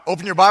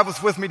Open your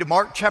Bibles with me to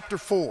Mark chapter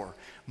 4.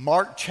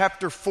 Mark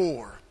chapter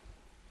 4.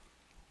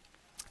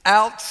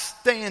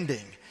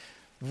 Outstanding.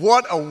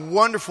 What a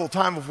wonderful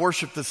time of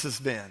worship this has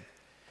been.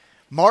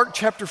 Mark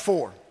chapter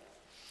 4.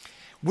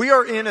 We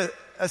are in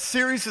a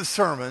series of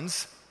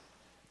sermons,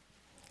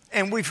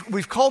 and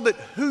we've called it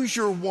Who's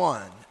Your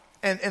One?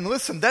 And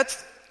listen,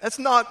 that's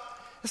not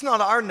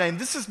our name.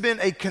 This has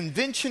been a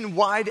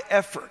convention-wide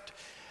effort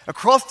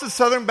across the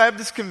Southern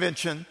Baptist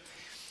Convention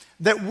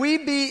that we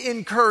be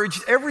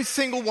encouraged, every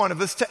single one of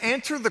us, to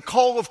answer the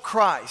call of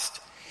Christ.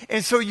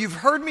 And so you've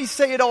heard me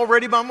say it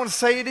already, but I'm going to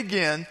say it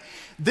again.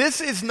 This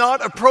is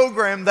not a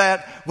program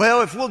that,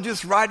 well, if we'll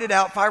just write it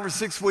out 5 or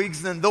 6 weeks,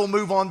 then they'll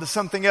move on to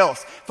something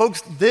else.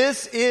 Folks,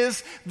 this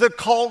is the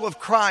call of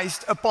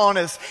Christ upon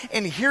us.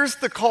 And here's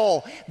the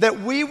call,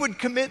 that we would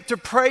commit to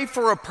pray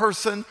for a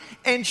person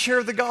and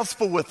share the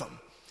gospel with them.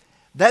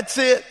 That's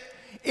it.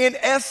 In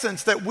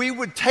essence, that we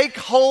would take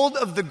hold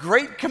of the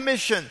Great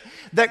Commission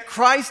that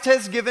Christ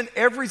has given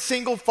every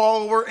single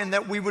follower, and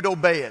that we would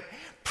obey it.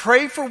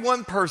 Pray for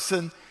one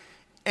person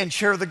and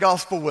share the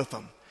gospel with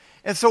them.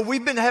 And so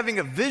we've been having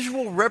a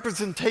visual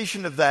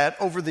representation of that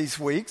over these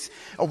weeks.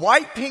 A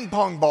white ping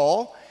pong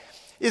ball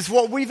is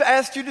what we've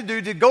asked you to do,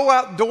 to go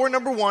out door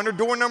number 1 or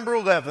door number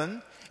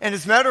 11. And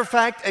as a matter of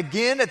fact,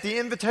 again, at the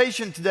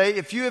invitation today,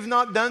 if you have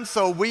not done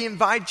so, we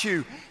invite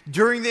you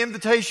during the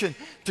invitation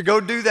to go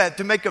do that,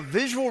 to make a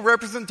visual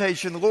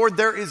representation. Lord,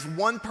 there is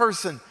one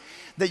person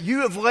that you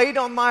have laid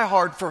on my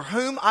heart for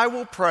whom I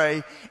will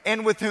pray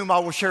and with whom I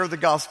will share the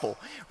gospel.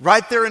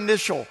 Write their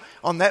initial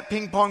on that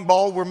ping pong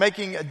ball. We're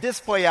making a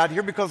display out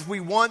here because we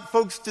want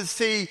folks to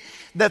see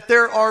that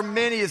there are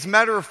many. As a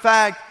matter of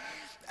fact,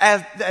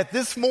 at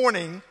this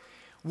morning,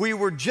 we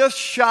were just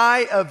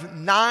shy of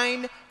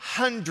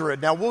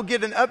 900. Now, we'll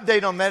get an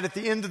update on that at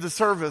the end of the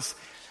service.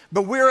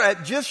 But we're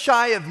at just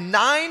shy of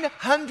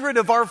 900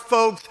 of our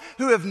folks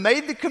who have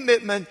made the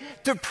commitment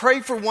to pray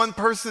for one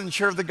person and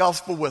share the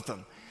gospel with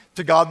them.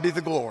 To God be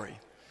the glory.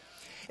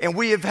 And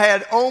we have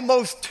had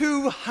almost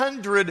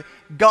 200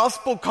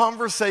 gospel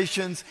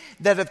conversations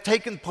that have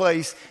taken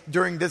place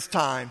during this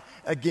time.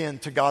 Again,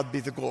 to God be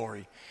the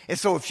glory. And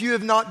so if you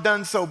have not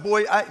done so,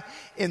 boy,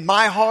 in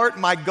my heart,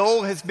 my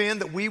goal has been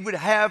that we would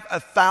have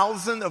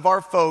 1,000 of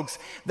our folks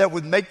that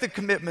would make the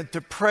commitment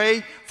to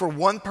pray for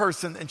one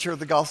person and share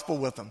the gospel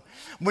with them.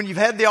 When you've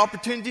had the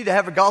opportunity to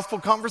have a gospel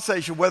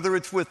conversation, whether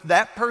it's with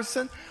that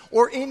person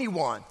or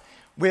anyone,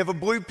 we have a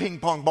blue ping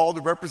pong ball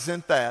to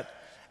represent that.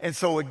 And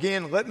so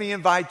again, let me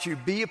invite you,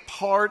 be a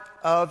part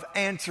of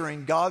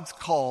answering God's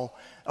call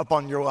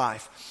upon your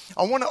life.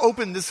 I want to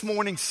open this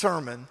morning's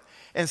sermon.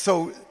 And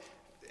so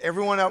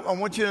everyone, I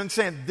want you to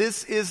understand,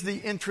 this is the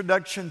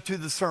introduction to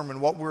the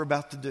sermon, what we're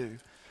about to do.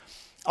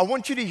 I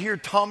want you to hear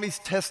Tommy's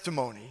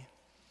testimony.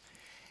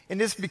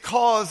 And it's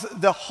because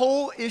the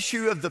whole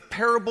issue of the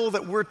parable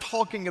that we're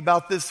talking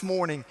about this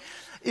morning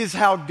is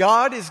how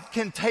God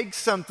can take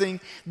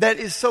something that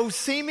is so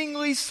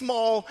seemingly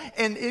small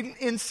and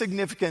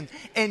insignificant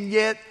and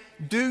yet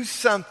do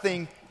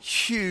something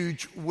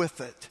huge with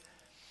it.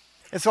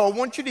 And so I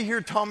want you to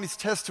hear Tommy's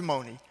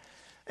testimony.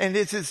 And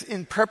it is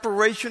in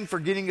preparation for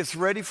getting us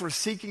ready for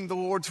seeking the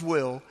Lord's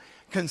will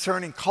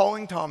concerning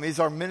calling Tommy as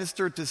our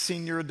minister to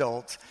senior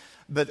adults.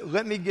 But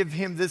let me give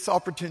him this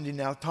opportunity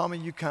now. Tommy,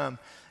 you come.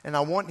 And I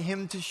want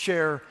him to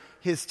share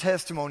his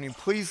testimony. And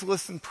please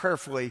listen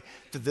prayerfully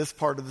to this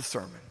part of the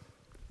sermon.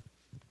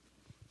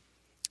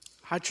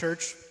 Hi,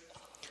 church.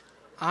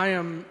 I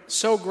am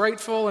so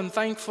grateful and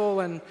thankful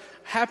and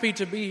happy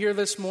to be here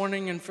this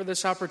morning and for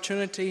this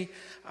opportunity.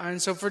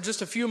 And so for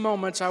just a few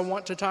moments, I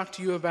want to talk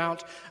to you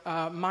about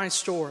my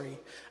story.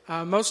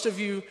 Most of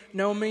you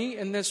know me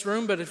in this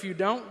room, but if you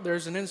don't,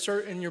 there's an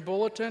insert in your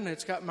bulletin.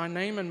 It's got my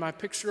name and my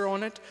picture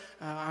on it.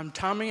 I'm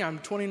Tommy. I'm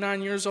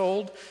 29 years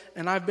old,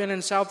 and I've been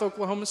in South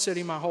Oklahoma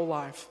City my whole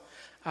life.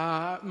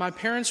 My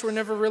parents were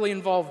never really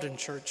involved in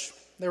church.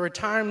 There were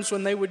times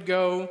when they would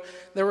go.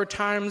 There were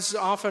times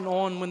off and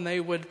on when they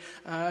would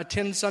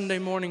attend Sunday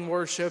morning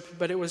worship,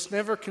 but it was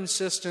never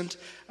consistent,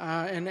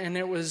 and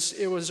it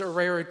was a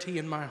rarity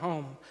in my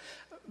home.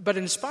 But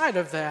in spite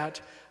of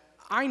that,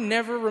 I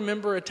never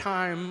remember a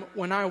time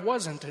when I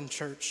wasn't in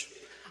church.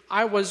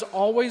 I was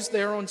always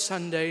there on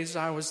Sundays.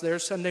 I was there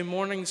Sunday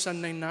morning,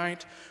 Sunday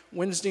night,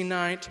 Wednesday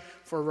night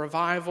for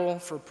revival,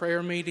 for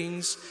prayer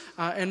meetings.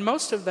 And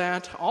most of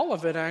that, all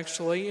of it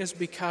actually, is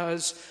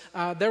because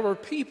there were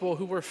people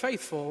who were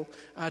faithful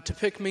to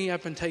pick me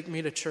up and take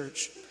me to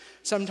church.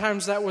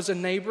 Sometimes that was a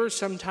neighbor.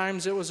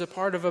 Sometimes it was a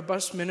part of a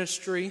bus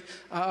ministry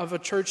of a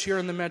church here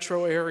in the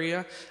metro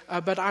area.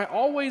 But I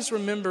always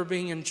remember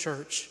being in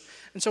church.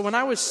 And so when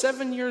I was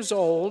 7 years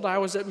old, I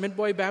was at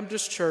Midway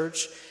Baptist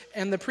Church,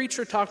 and the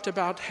preacher talked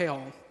about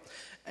hell.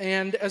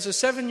 And as a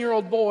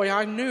 7-year-old boy,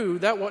 I knew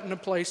that wasn't a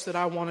place that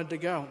I wanted to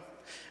go.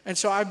 And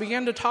so I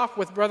began to talk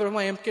with Brother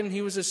Lampkin.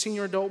 He was a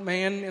senior adult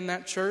man in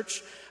that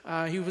church.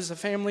 He was a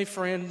family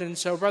friend. And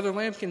so Brother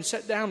Lampkin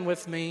sat down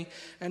with me,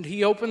 and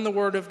he opened the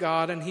Word of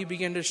God, and he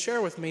began to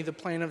share with me the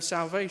plan of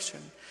salvation.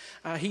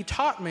 He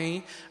taught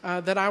me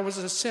that I was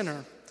a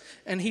sinner.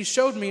 And he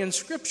showed me in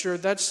Scripture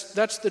that's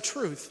the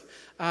truth.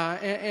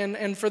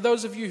 And for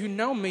those of you who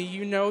know me,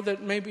 you know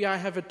that maybe I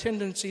have a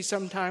tendency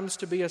sometimes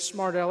to be a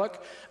smart aleck.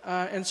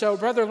 And so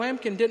Brother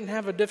Lampkin didn't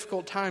have a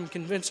difficult time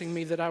convincing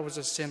me that I was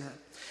a sinner.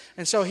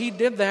 And so he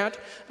did that.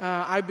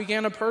 I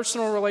began a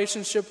personal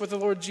relationship with the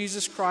Lord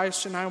Jesus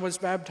Christ, and I was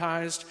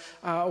baptized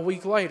a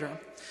week later.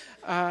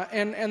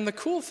 And the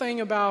cool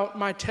thing about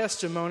my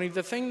testimony,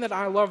 the thing that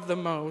I love the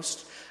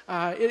most,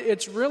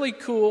 it's really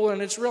cool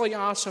and it's really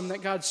awesome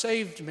that God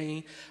saved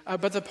me,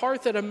 but the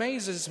part that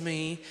amazes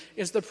me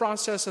is the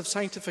process of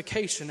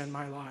sanctification in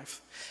my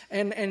life.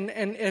 And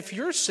if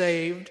you're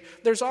saved,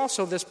 there's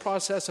also this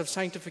process of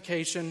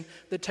sanctification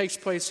that takes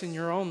place in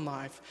your own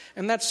life.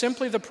 And that's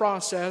simply the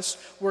process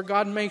where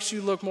God makes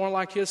you look more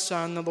like His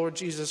Son, the Lord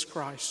Jesus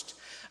Christ.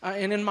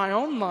 And in my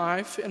own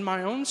life, in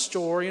my own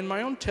story, in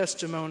my own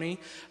testimony,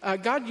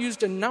 God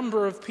used a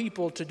number of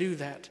people to do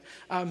that.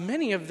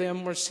 Many of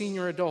them were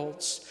senior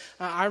adults.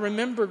 I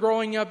remember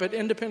growing up at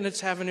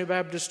Independence Avenue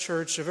Baptist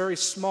Church, a very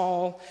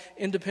small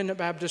independent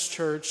Baptist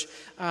church,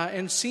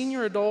 and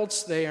senior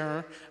adults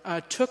there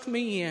took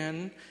me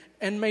in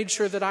and made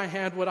sure that I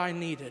had what I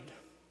needed.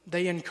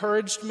 They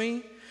encouraged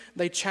me,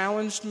 they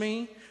challenged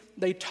me,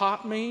 they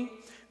taught me,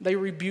 they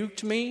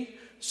rebuked me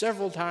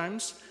several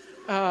times,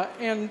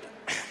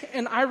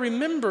 and I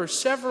remember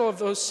several of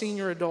those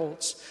senior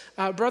adults.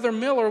 Brother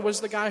Miller was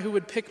the guy who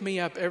would pick me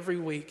up every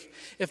week.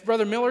 If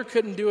Brother Miller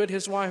couldn't do it,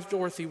 his wife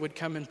Dorothy would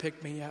come and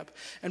pick me up.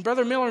 And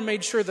Brother Miller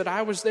made sure that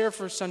I was there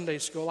for Sunday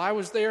school. I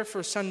was there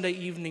for Sunday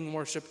evening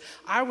worship.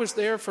 I was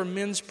there for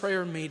men's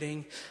prayer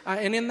meeting.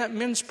 And in that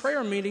men's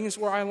prayer meeting is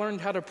where I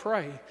learned how to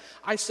pray.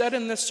 I sat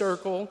in this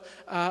circle,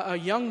 a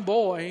young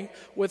boy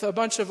with a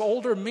bunch of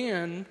older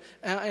men,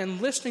 and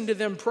listening to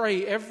them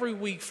pray every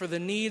week for the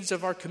needs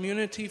of our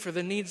community, for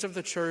the needs of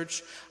the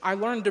church. I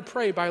learned to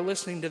pray by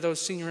listening to those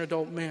senior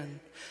adult men.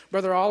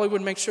 Brother Ollie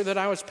would make sure that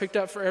I was picked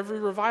up for every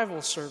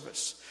revival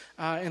service,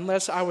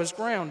 unless I was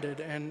grounded.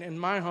 And in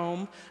my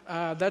home,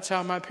 that's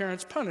how my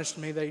parents punished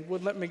me. They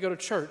wouldn't let me go to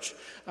church.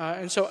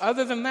 And so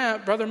other than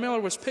that, Brother Miller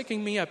was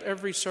picking me up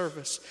every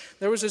service.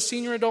 There was a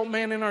senior adult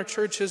man in our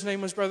church. His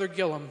name was Brother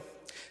Gillum.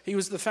 He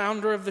was the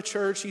founder of the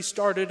church. He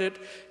started it.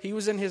 He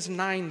was in his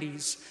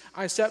 90s.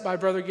 I sat by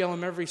Brother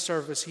Gillum every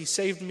service. He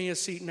saved me a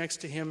seat next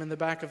to him in the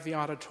back of the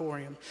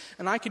auditorium.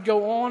 And I could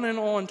go on and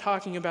on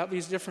talking about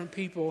these different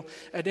people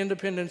at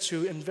Independence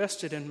who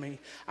invested in me.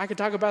 I could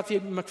talk about the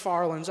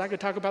McFarlands. I could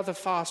talk about the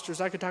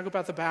Fosters. I could talk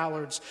about the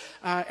Ballards.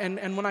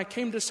 And when I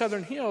came to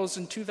Southern Hills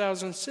in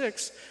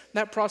 2006,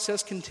 that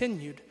process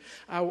continued.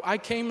 I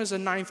came as a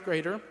ninth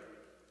grader.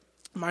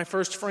 My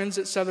first friends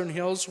at Southern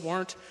Hills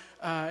weren't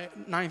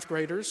ninth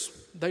graders.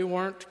 They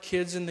weren't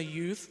kids in the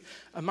youth.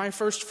 My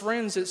first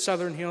friends at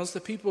Southern Hills,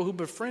 the people who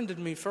befriended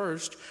me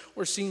first,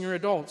 were senior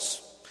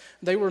adults.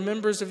 They were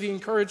members of the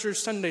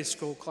Encouragers Sunday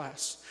School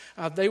class.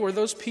 They were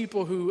those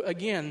people who,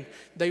 again,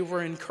 they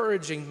were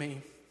encouraging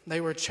me.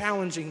 They were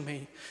challenging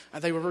me.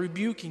 They were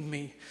rebuking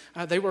me.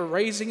 They were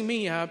raising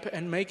me up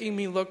and making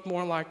me look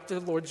more like the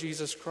Lord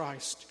Jesus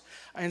Christ.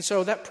 And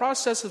so that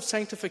process of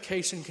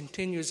sanctification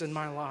continues in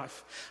my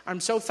life.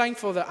 I'm so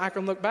thankful that I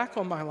can look back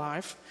on my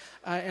life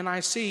and I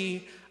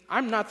see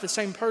I'm not the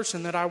same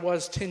person that I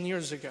was 10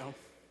 years ago.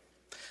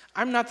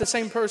 I'm not the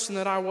same person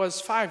that I was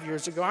 5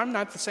 years ago. I'm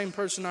not the same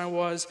person I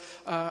was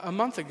a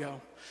month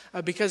ago.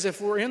 Because if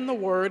we're in the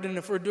Word and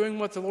if we're doing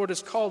what the Lord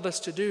has called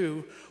us to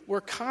do, we're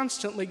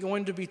constantly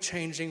going to be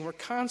changing. We're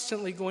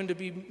constantly going to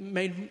be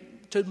made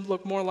to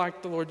look more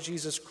like the Lord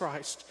Jesus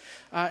Christ.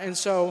 And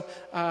so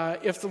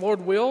if the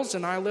Lord wills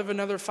and I live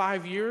another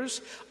 5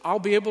 years, I'll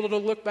be able to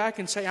look back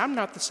and say, I'm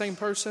not the same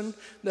person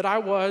that I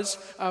was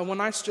when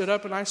I stood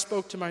up and I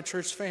spoke to my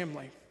church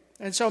family.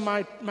 And so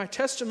my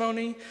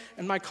testimony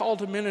and my call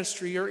to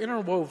ministry are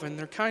interwoven.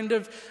 They're kind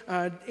of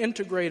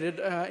integrated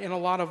in a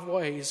lot of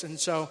ways. And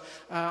so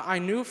I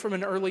knew from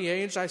an early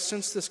age, I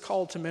sensed this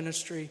call to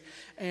ministry.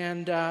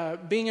 And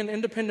being an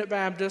independent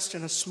Baptist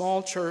in a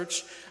small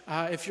church,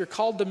 if you're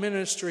called to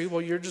ministry,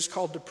 well, you're just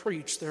called to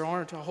preach. There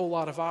aren't a whole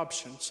lot of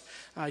options.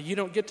 You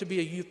don't get to be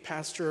a youth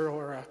pastor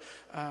or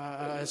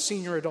a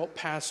senior adult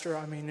pastor.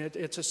 I mean,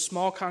 it's a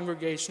small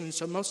congregation,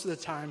 so most of the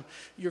time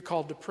you're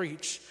called to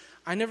preach.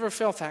 I never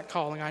felt that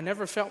calling. I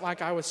never felt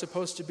like I was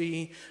supposed to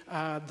be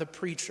the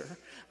preacher.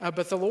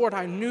 But the Lord,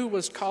 I knew,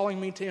 was calling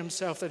me to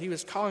Himself, that He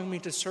was calling me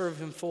to serve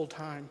Him full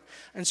time.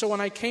 And so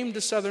when I came to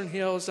Southern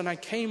Hills and I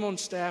came on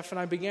staff and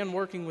I began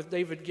working with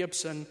David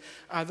Gibson,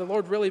 the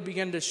Lord really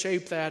began to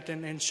shape that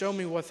and show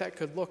me what that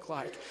could look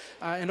like.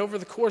 And over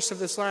the course of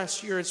this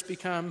last year, it's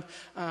become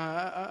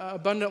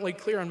abundantly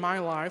clear in my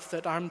life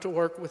that I'm to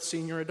work with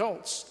senior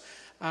adults.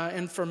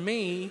 And for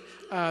me,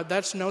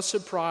 that's no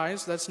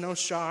surprise, that's no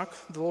shock.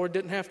 The Lord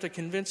didn't have to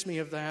convince me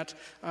of that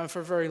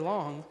for very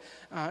long.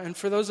 And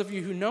for those of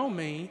you who know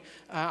me,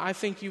 I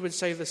think you would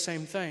say the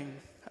same thing.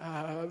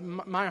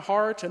 My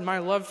heart and my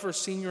love for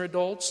senior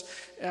adults,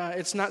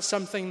 it's not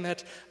something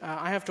that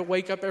I have to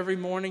wake up every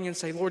morning and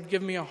say, Lord,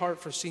 give me a heart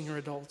for senior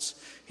adults.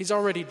 He's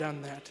already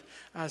done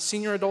that.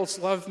 Senior adults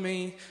love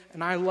me,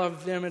 and I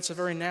love them. It's a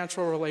very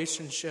natural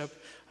relationship.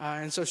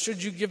 And so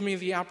should you give me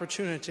the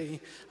opportunity,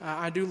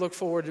 I do look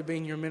forward to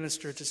being your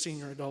minister to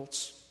senior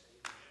adults.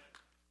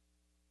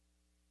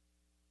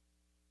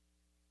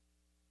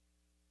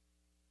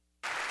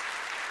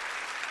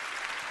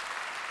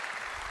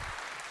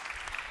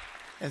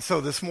 And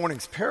so this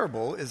morning's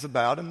parable is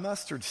about a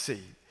mustard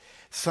seed,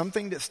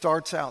 something that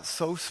starts out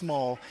so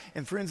small.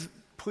 And friends,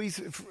 please,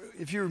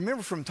 if you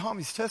remember from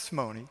Tommy's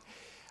testimony,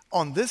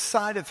 on this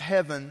side of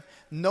heaven,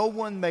 no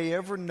one may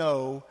ever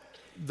know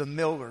the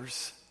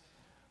Millers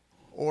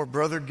or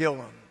Brother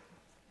Gillum.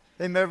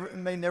 They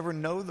may never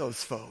know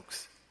those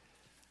folks.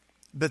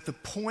 But the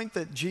point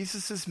that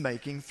Jesus is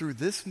making through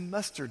this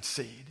mustard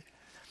seed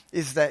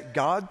is that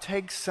God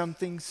takes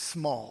something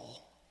small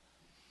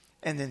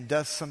and then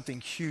does something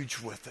huge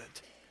with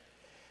it.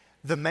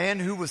 The man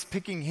who was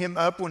picking him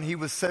up when he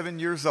was 7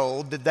 years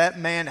old, did that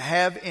man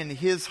have in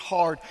his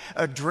heart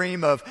a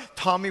dream of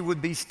Tommy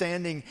would be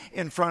standing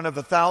in front of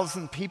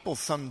 1,000 people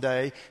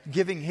someday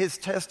giving his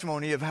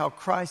testimony of how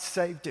Christ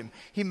saved him?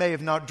 He may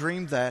have not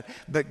dreamed that,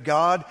 but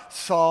God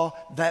saw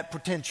that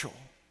potential.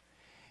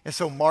 And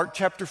so Mark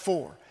chapter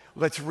 4,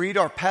 let's read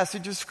our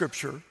passage of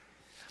Scripture.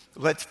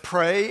 Let's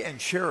pray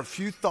and share a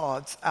few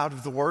thoughts out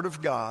of the Word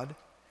of God.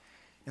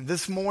 And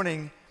this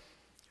morning,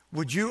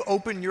 would you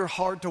open your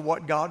heart to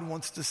what God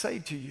wants to say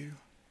to you?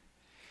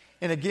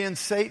 And again,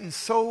 Satan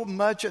so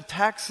much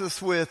attacks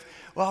us with,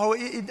 well,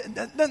 it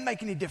doesn't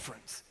make any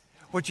difference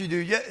what you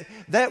do.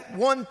 That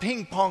one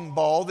ping pong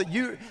ball,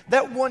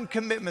 that one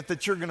commitment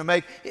that you're going to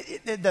make,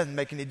 it doesn't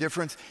make any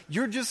difference.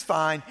 You're just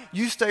fine.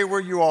 You stay where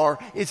you are.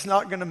 It's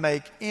not going to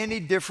make any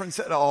difference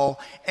at all.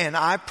 And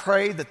I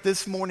pray that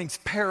this morning's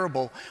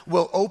parable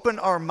will open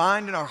our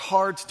mind and our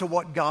hearts to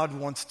what God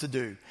wants to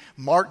do.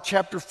 Mark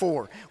chapter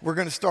 4. We're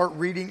going to start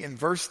reading in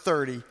verse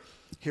 30.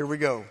 Here we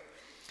go.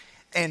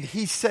 And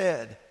he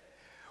said,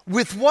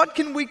 "With what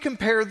can we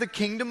compare the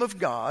kingdom of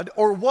God,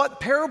 or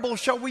what parable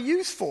shall we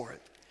use for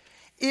it?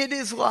 It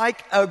is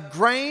like a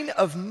grain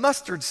of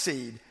mustard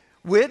seed,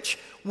 which,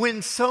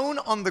 when sown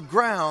on the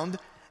ground,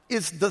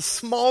 is the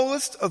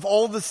smallest of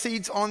all the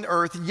seeds on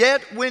earth.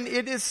 Yet when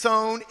it is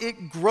sown,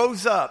 it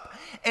grows up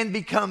and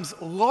becomes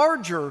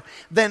larger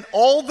than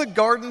all the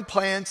garden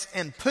plants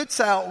and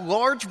puts out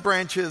large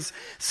branches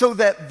so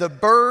that the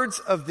birds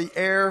of the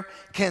air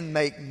can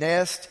make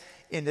nest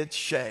in its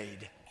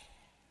shade."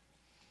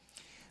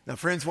 Now,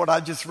 friends, what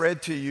I just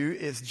read to you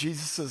is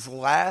Jesus'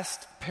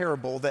 last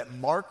parable that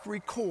Mark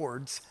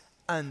records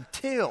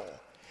until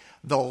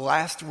the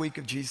last week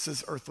of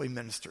Jesus' earthly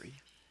ministry.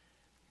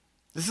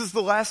 This is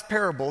the last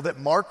parable that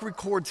Mark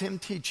records him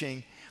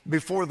teaching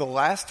before the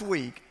last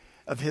week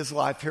of his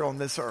life here on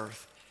this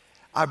earth.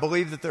 I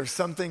believe that there's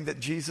something that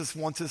Jesus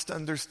wants us to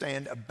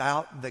understand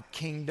about the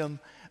kingdom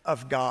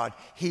of God.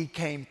 He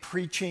came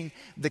preaching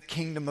the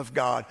kingdom of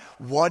God.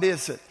 What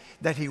is it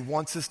that he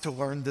wants us to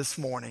learn this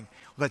morning?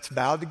 Let's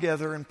bow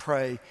together and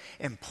pray,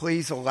 and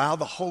please allow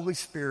the Holy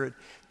Spirit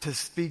to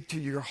speak to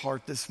your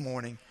heart this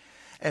morning.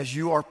 As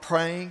you are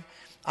praying,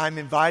 I'm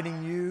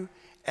inviting you,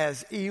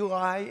 as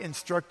Eli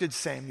instructed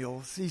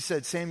Samuel. He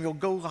said, "Samuel,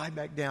 go lie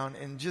back down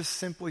and just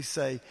simply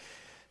say,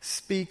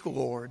 'Speak,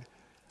 Lord,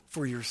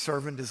 for your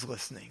servant is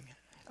listening.'"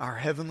 Our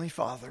Heavenly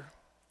Father,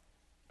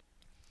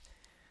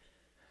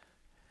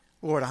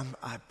 Lord,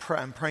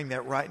 I'm praying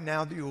that right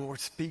now to you, Lord.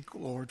 Speak,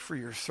 Lord, for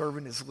your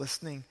servant is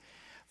listening.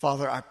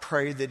 Father, I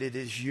pray that it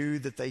is you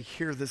that they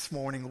hear this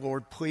morning.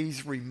 Lord,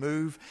 please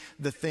remove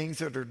the things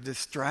that are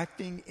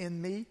distracting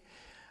in me.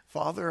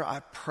 Father,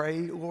 I pray,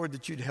 Lord,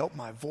 that you'd help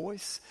my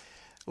voice.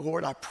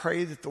 Lord, I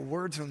pray that the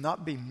words will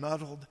not be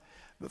muddled,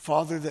 but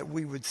Father, that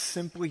we would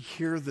simply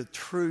hear the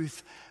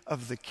truth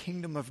of the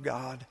kingdom of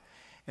God.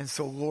 And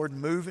so, Lord,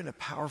 move in a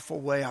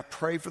powerful way. I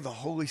pray for the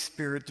Holy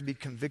Spirit to be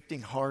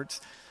convicting hearts.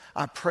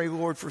 I pray,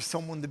 Lord, for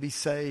someone to be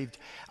saved.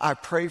 I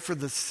pray for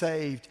the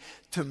saved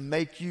to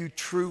make you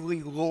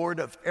truly Lord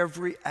of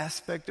every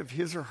aspect of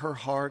his or her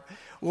heart.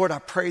 Lord, I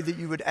pray that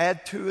you would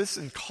add to us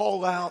and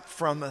call out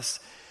from us,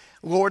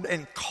 Lord,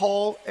 and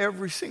call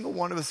every single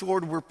one of us.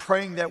 Lord,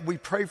 we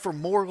pray for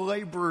more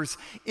laborers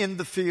in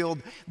the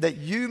field, that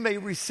you may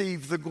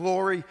receive the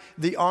glory,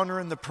 the honor,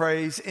 and the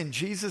praise. In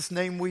Jesus'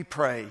 name we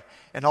pray.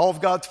 And all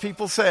of God's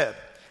people said,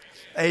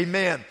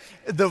 Amen.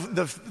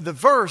 The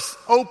verse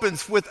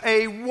opens with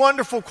a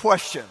wonderful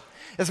question.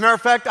 As a matter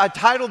of fact, I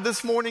titled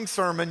this morning's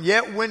sermon,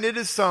 "Yet When It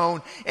Is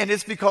Sown," and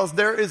it's because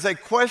there is a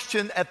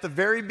question at the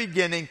very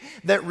beginning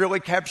that really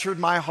captured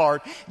my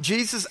heart.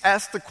 Jesus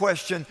asked the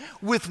question,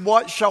 with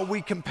what shall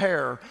we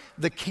compare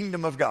the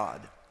kingdom of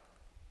God?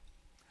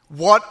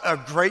 What a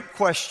great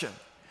question.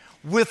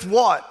 With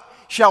what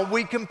shall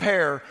we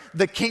compare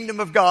the kingdom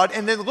of God?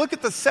 And then look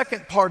at the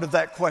second part of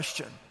that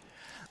question.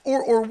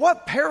 Or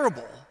what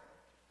parable?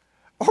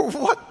 Or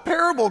what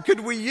parable could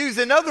we use?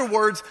 In other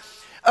words,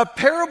 a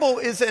parable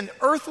is an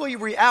earthly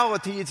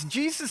reality. It's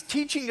Jesus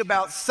teaching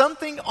about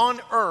something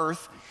on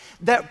earth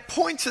that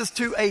points us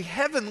to a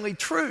heavenly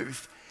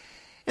truth.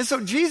 And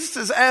so Jesus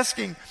is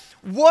asking,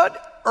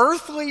 what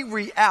earthly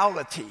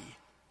reality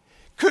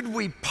could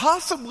we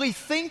possibly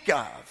think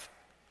of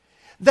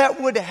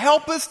that would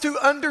help us to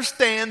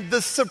understand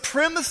the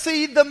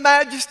supremacy, the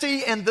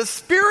majesty, and the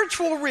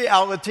spiritual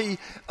reality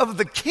of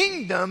the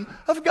kingdom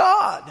of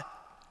God.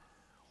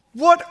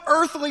 What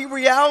earthly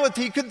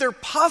reality could there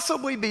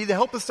possibly be to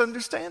help us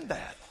understand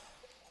that?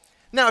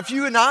 Now, if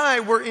you and I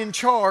were in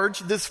charge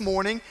this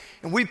morning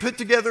and we put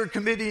together a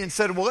committee and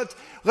said, well,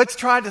 let's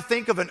try to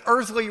think of an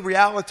earthly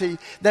reality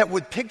that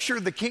would picture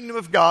the kingdom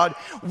of God,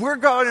 we're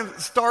going to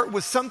start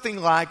with something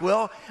like,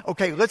 well,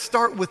 okay, let's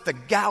start with the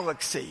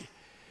galaxy.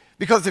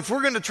 Because if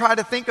we're going to try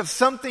to think of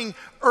something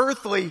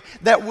earthly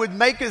that would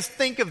make us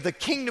think of the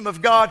kingdom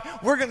of God,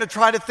 we're going to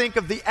try to think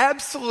of the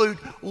absolute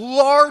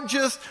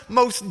largest,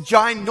 most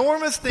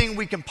ginormous thing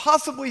we can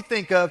possibly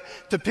think of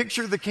to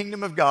picture the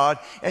kingdom of God.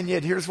 And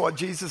yet here's what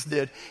Jesus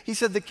did. He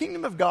said the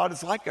kingdom of God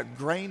is like a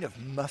grain of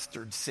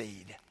mustard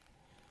seed.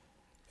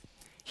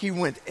 He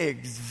went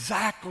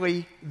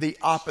exactly the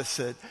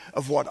opposite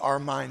of what our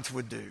minds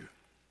would do.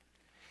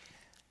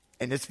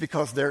 And it's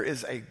because there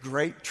is a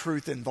great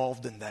truth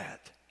involved in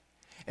that.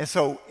 And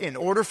so in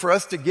order for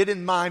us to get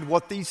in mind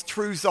what these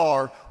truths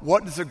are,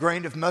 what does a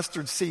grain of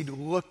mustard seed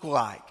look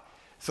like?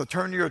 So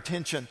turn your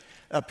attention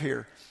up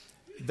here.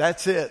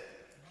 That's it.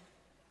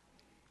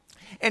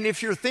 And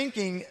if you're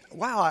thinking,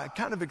 wow, I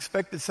kind of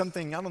expected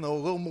something, I don't know, a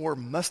little more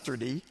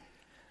mustardy.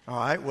 All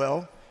right,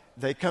 well,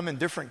 they come in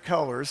different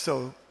colors,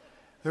 so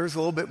there's a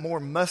little bit more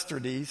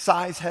mustardy.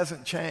 Size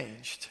hasn't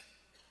changed.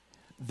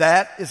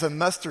 That is a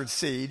mustard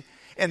seed.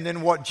 And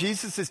then what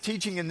Jesus is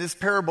teaching in this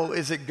parable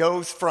is it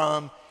goes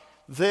from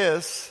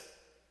this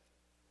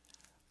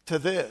to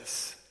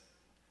this.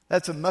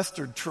 That's a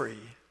mustard tree.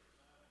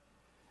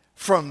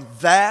 From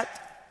that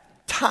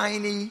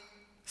tiny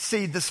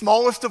seed, the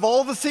smallest of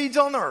all the seeds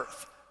on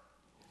earth,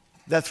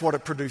 that's what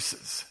it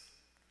produces.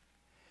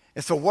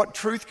 And so what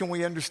truth can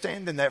we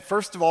understand in that?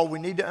 First of all, we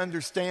need to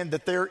understand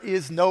that there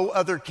is no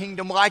other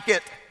kingdom like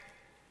it.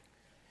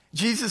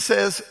 Jesus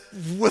says,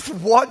 with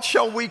what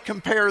shall we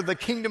compare the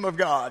kingdom of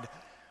God?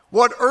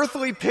 What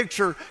earthly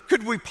picture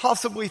could we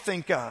possibly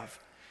think of?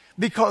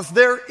 Because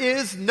there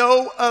is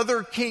no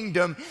other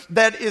kingdom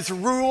that is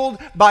ruled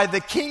by the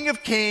King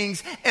of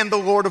Kings and the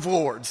Lord of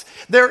Lords.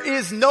 There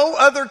is no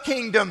other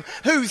kingdom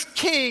whose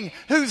king,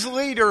 whose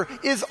leader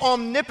is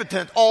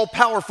omnipotent,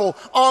 all-powerful,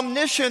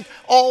 omniscient,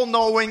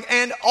 all-knowing,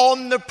 and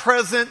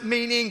omnipresent,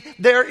 meaning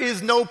there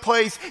is no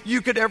place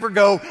you could ever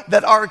go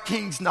that our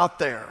king's not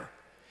there.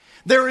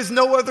 There is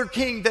no other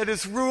king that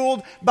is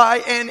ruled by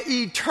an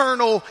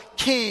eternal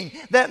king.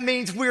 That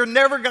means we're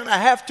never going to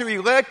have to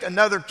elect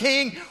another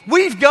king.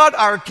 We've got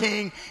our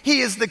king.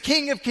 He is the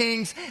King of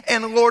Kings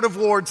and Lord of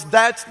Lords.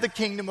 That's the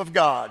kingdom of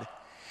God.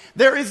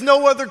 There is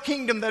no other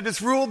kingdom that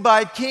is ruled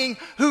by a king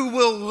who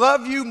will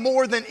love you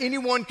more than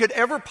anyone could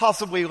ever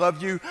possibly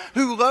love you,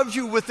 who loves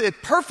you with a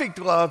perfect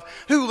love,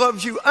 who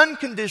loves you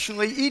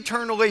unconditionally,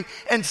 eternally,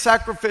 and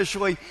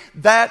sacrificially.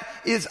 That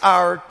is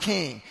our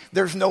king.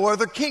 There's no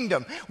other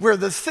kingdom where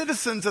the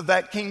citizens of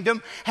that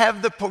kingdom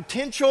have the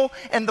potential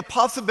and the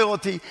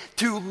possibility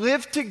to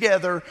live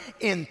together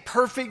in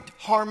perfect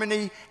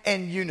harmony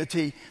and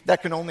unity.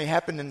 That can only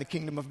happen in the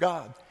kingdom of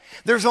God.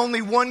 There's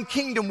only one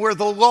kingdom where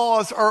the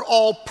laws are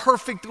all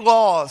perfect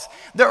laws.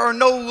 There are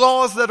no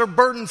laws that are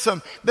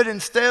burdensome, but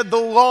instead the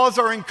laws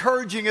are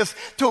encouraging us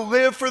to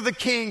live for the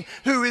King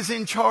who is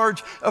in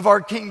charge of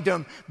our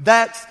kingdom.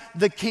 That's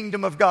the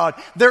kingdom of God.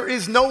 There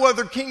is no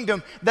other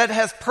kingdom that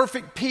has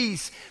perfect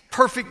peace,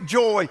 perfect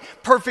joy,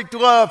 perfect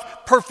love,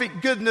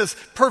 perfect goodness,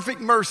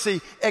 perfect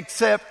mercy,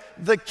 except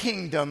the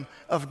kingdom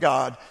of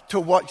God. To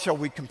what shall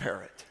we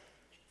compare it?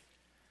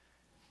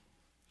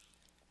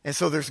 And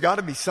so there's got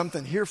to be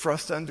something here for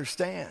us to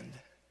understand.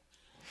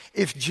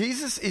 If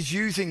Jesus is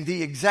using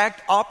the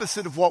exact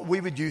opposite of what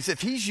we would use,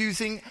 if he's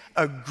using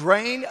a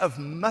grain of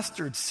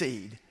mustard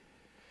seed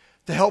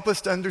to help us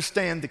to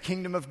understand the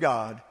kingdom of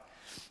God,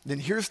 then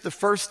here's the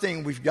first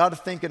thing we've got to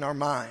think in our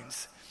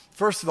minds.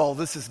 First of all,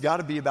 this has got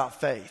to be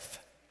about faith.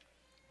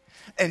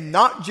 And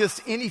not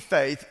just any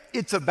faith,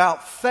 it's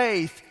about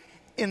faith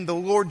in the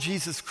Lord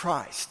Jesus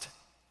Christ.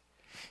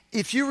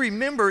 If you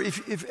remember,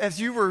 if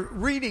as you were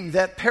reading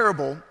that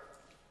parable,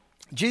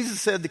 Jesus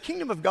said the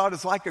kingdom of God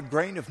is like a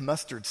grain of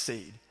mustard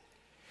seed.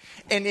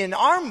 And in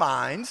our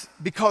minds,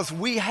 because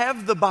we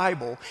have the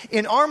Bible,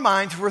 in our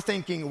minds we're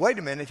thinking, wait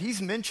a minute,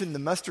 he's mentioned the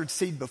mustard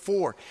seed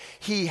before.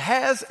 He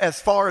has, as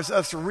far as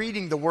us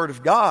reading the Word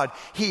of God,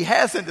 he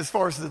hasn't as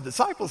far as the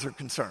disciples are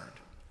concerned.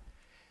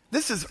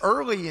 This is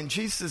early in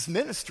Jesus'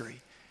 ministry.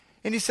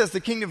 And he says the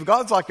kingdom of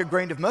God's like a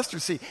grain of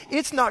mustard seed.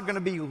 It's not going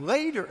to be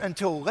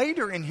until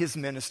later in his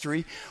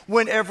ministry,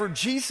 whenever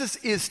Jesus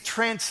is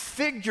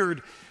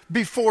transfigured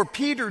before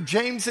Peter,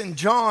 James, and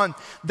John,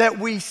 that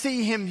we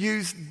see him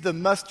use the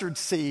mustard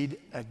seed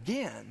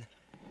again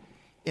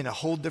in a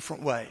whole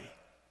different way.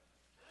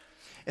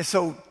 And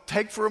so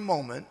take for a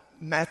moment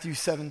Matthew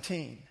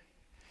 17.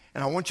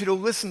 And I want you to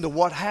listen to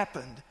what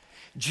happened.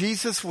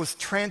 Jesus was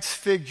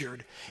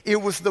transfigured.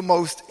 It was the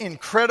most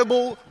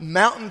incredible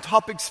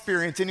mountaintop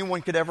experience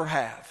anyone could ever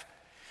have.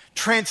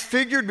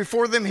 Transfigured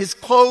before them, his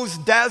clothes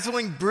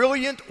dazzling,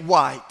 brilliant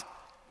white.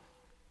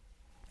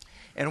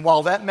 And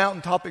while that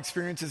mountaintop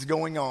experience is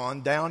going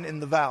on down in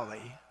the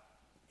valley,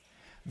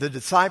 the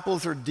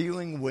disciples are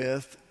dealing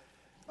with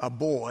a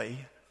boy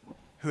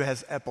who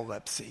has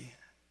epilepsy.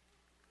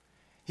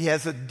 He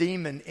has a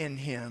demon in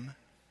him,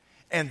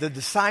 and the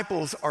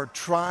disciples are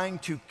trying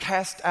to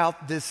cast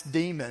out this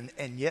demon,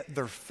 and yet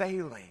they're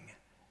failing.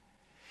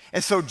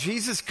 And so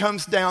Jesus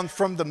comes down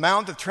from the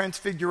Mount of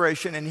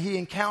Transfiguration, and he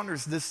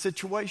encounters this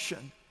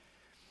situation.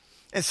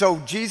 And so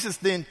Jesus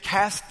then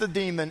casts the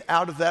demon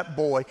out of that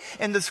boy.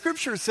 And the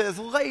scripture says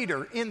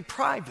later, in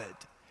private,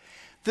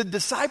 the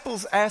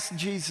disciples asked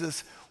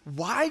Jesus,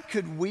 "Why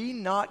could we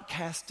not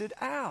cast it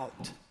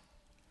out?"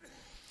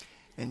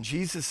 And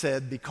Jesus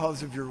said,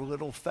 "Because of your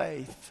little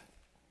faith."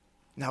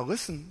 Now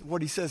listen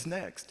what he says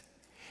next.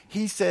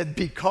 He said,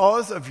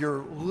 "Because of your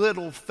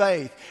little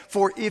faith.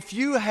 For if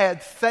you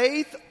had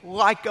faith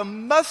like a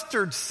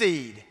mustard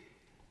seed."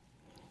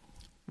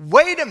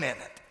 Wait a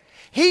minute.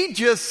 He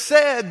just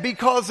said,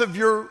 "Because of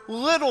your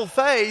little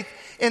faith."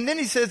 And then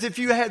he says, if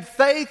you had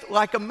faith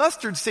like a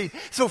mustard seed.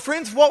 So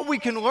friends, what we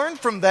can learn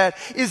from that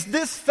is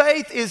this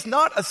faith is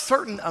not a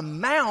certain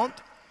amount.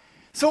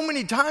 So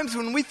many times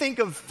when we think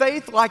of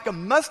faith like a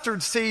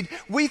mustard seed,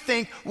 we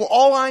think, well,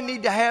 all I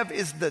need to have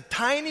is the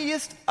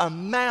tiniest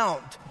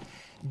amount.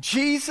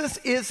 Jesus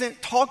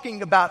isn't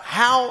talking about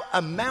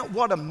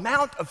what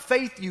amount of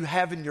faith you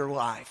have in your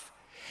life.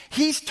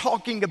 He's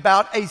talking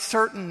about a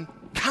certain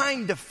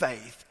kind of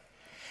faith.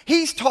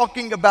 He's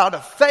talking about a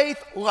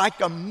faith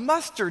like a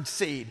mustard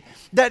seed.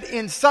 That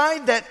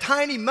inside that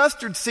tiny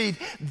mustard seed,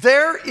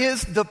 there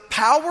is the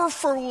power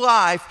for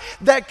life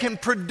that can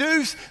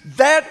produce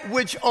that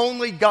which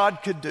only God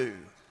could do.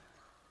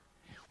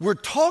 We're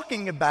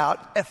talking about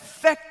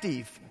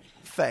effective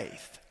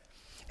faith.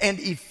 And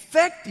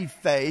effective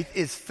faith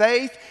is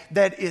faith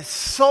that is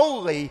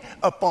solely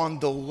upon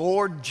the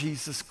Lord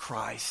Jesus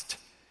Christ.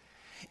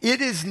 It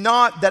is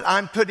not that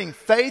I'm putting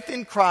faith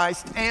in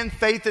Christ and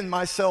faith in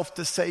myself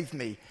to save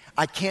me.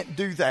 I can't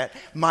do that.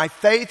 My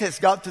faith has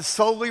got to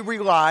solely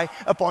rely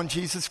upon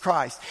Jesus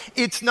Christ.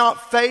 It's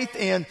not faith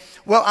in,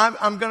 well,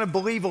 I'm going to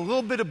believe a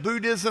little bit of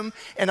Buddhism,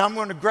 and I'm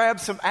going to grab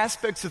some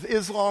aspects of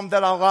Islam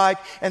that I like,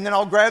 and then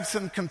I'll grab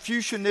some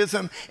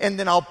Confucianism, and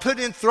then I'll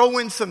throw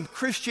in some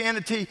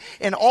Christianity,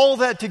 and all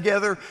that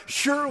together,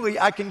 surely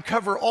I can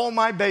cover all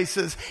my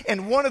bases,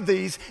 and one of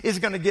these is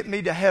going to get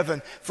me to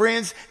heaven.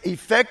 Friends,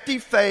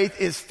 effective faith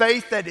is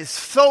faith that is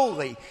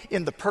solely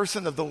in the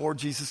person of the Lord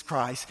Jesus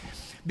Christ.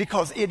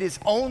 Because it is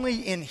only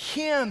in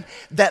him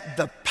that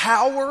the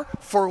power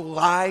for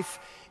life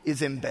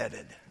is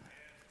embedded.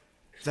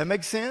 Does that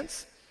make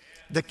sense?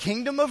 The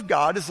kingdom of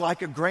God is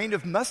like a grain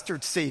of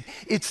mustard seed.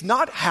 It's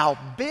not how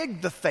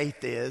big the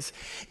faith is.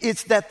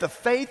 It's that the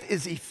faith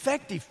is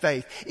effective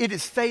faith. It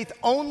is faith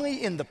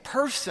only in the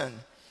person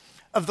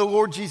of the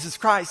Lord Jesus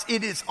Christ.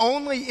 It is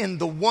only in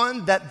the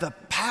one that the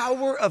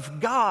power of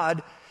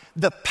God,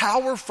 the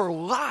power for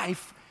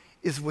life,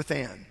 is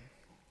within.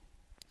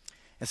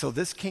 And so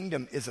this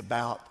kingdom is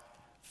about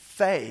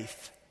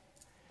faith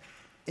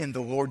in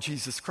the Lord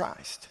Jesus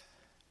Christ.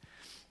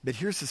 But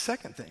here's the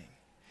second thing.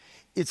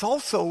 It's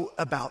also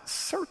about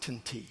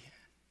certainty.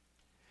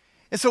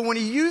 And so when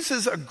he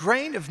uses a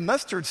grain of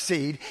mustard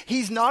seed,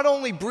 he's not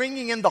only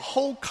bringing in the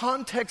whole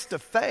context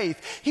of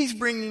faith, he's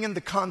bringing in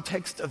the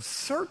context of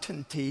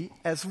certainty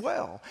as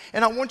well.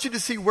 And I want you to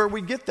see where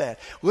we get that.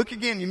 Look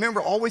again, you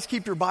remember, always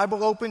keep your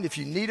Bible open. If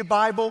you need a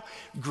Bible,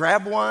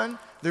 grab one.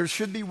 There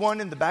should be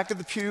one in the back of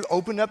the pew.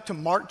 Open up to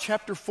Mark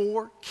chapter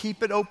 4.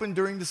 Keep it open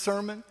during the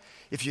sermon.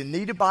 If you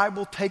need a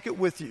Bible, take it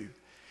with you.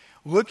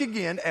 Look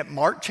again at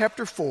Mark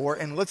chapter 4,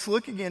 and let's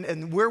look again at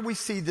where we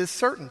see this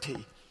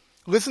certainty.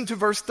 Listen to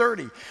verse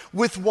 30.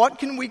 With what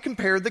can we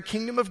compare the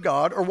kingdom of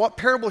God, or what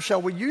parable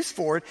shall we use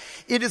for it?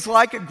 It is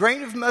like a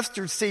grain of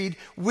mustard seed,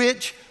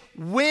 which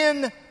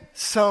when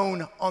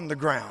sown on the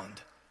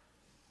ground.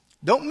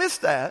 Don't miss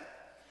that.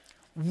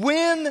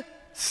 When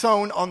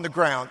sown on the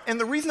ground. And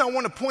the reason I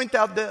want to point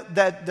out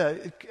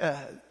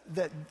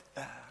that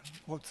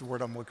what's the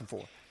word I'm looking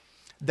for?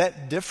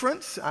 That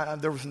difference,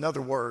 there was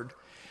another word,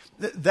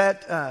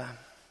 that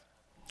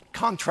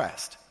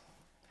contrast.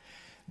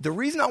 The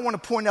reason I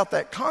want to point out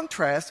that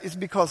contrast is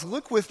because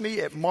look with me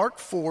at Mark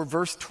 4,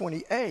 verse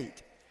 28.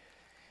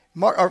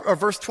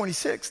 Verse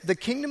 26. The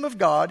kingdom of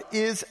God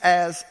is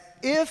as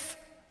if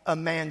a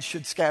man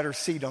should scatter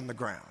seed on the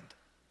ground.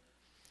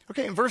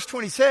 Okay, in verse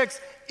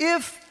 26,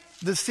 if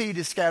the seed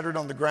is scattered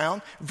on the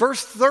ground.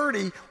 Verse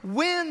 30,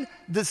 when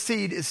the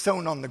seed is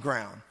sown on the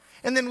ground.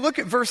 And then look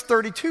at verse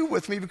 32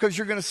 with me, because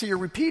you're going to see a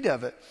repeat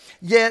of it.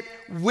 Yet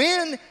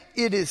when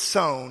it is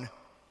sown,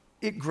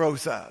 it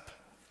grows up.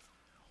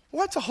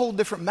 Well, that's a whole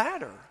different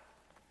matter.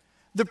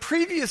 The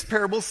previous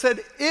parable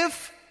said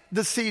if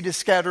the seed is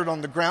scattered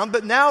on the ground,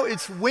 but now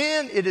it's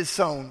when it is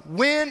sown.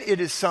 When it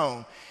is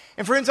sown.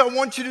 And friends, I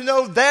want you to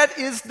know that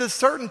is the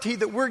certainty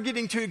that we're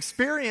getting to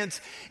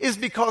experience, is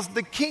because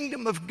the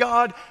kingdom of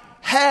God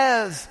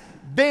has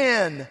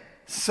been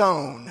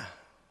sown.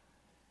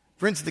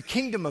 Friends, the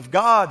kingdom of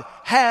God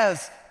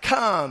has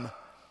come.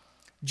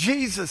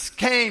 Jesus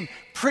came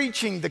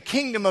preaching the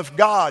kingdom of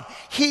God.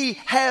 He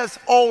has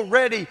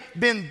already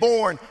been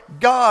born,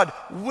 God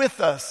with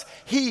us.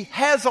 He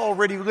has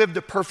already lived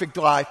a perfect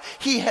life.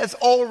 He has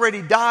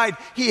already died.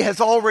 He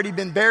has already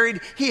been buried.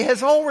 He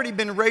has already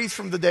been raised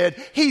from the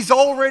dead. He's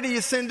already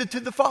ascended to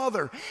the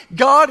Father.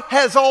 God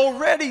has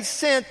already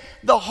sent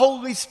the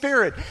Holy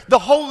Spirit. The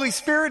Holy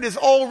Spirit is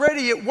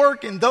already at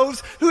work in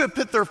those who have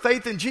put their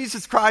faith in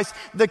Jesus Christ.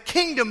 The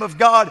kingdom of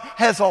God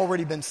has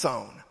already been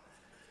sown.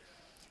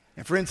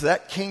 And friends,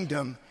 that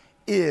kingdom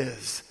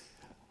is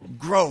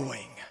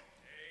growing.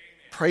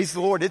 Praise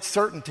the Lord, it's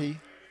certainty.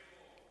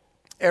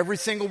 Every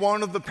single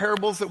one of the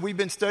parables that we've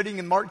been studying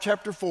in Mark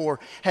chapter 4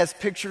 has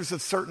pictures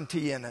of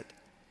certainty in it.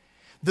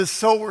 The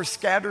sower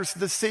scatters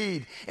the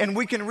seed. And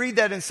we can read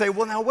that and say,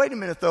 well, now wait a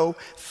minute though.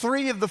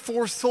 3 of the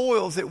 4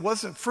 soils, it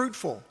wasn't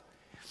fruitful.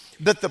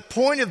 But the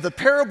point of the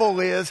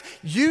parable is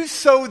you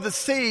sow the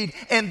seed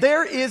and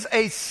there is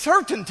a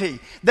certainty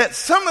that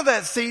some of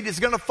that seed is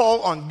going to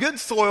fall on good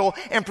soil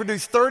and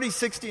produce 30,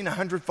 60, and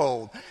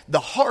 100-fold. The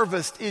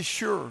harvest is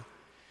sure.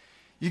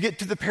 You get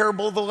to the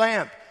parable of the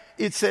lamp.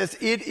 It says,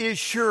 it is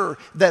sure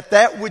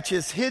that which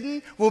is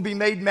hidden will be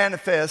made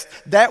manifest.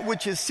 That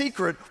which is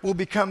secret will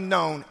become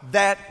known.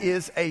 That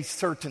is a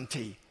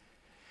certainty.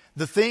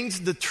 The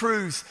things, the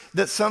truths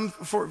that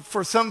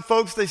for some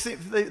folks,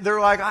 they're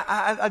like,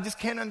 I just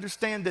can't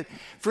understand it.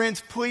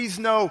 Friends, please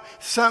know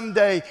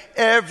someday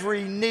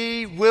every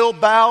knee will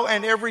bow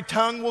and every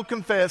tongue will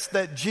confess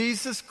that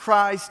Jesus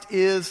Christ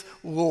is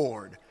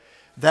Lord.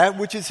 That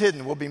which is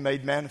hidden will be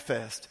made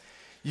manifest.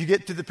 You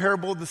get to the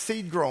parable of the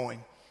seed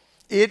growing.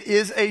 It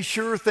is a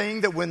sure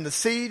thing that when the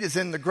seed is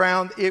in the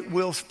ground, it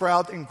will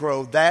sprout and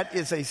grow. That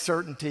is a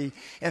certainty.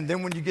 And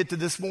then when you get to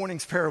this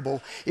morning's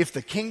parable, if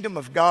the kingdom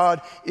of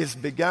God is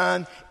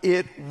begun,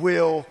 it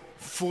will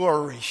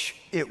flourish.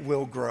 It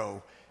will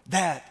grow.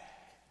 That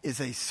is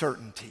a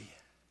certainty.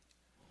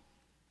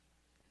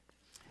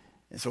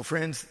 And so,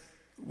 friends,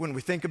 when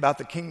we think about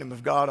the kingdom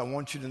of God, I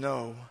want you to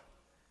know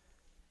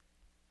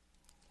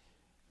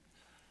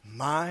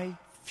my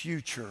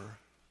future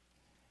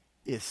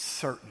is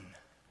certain.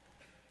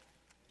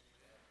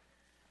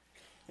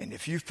 And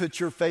if you've put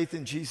your faith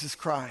in Jesus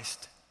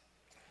Christ,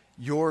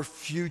 your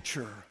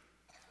future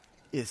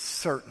is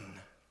certain.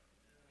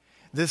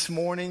 This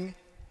morning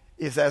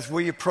is as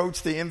we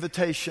approach the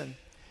invitation,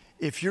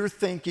 if you're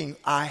thinking,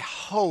 I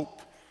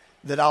hope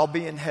that I'll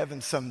be in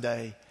heaven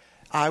someday,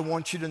 I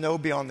want you to know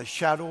beyond the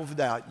shadow of a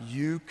doubt,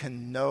 you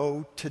can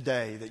know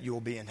today that you will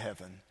be in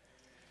heaven.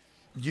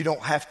 You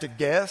don't have to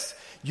guess.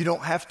 You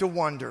don't have to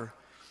wonder.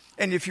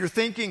 And if you're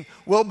thinking,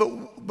 well,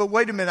 but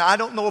wait a minute, I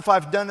don't know if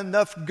I've done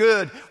enough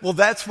good. Well,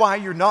 that's why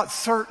you're not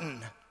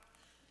certain.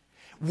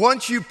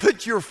 Once you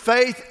put your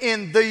faith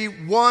in the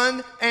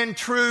one and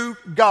true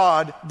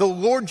God, the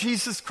Lord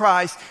Jesus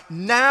Christ,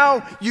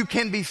 now you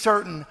can be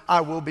certain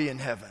I will be in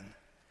heaven.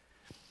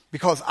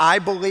 Because I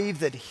believe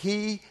that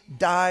He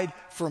died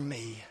for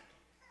me.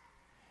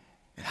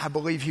 And I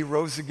believe He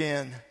rose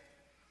again.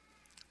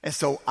 And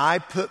so I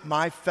put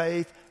my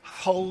faith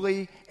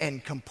wholly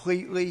and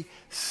completely,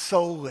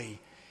 solely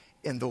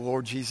in the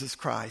Lord Jesus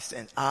Christ.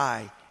 And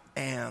I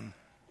am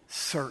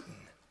certain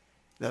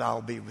that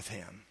I'll be with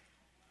Him.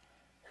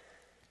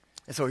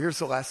 And so here's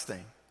the last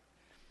thing.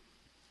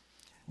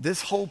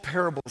 This whole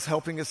parable is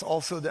helping us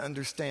also to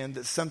understand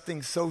that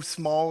something so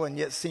small and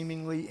yet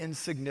seemingly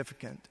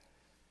insignificant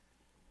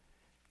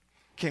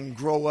can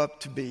grow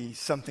up to be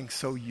something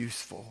so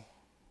useful.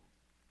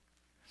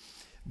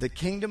 The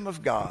kingdom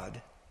of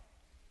God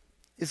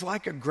is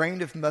like a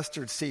grain of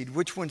mustard seed,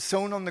 which when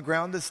sown on the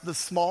ground is the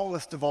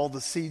smallest of all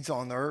the seeds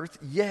on the earth.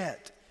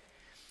 Yet,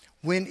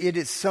 when it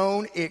is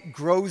sown, it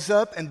grows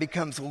up and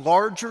becomes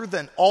larger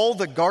than all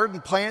the garden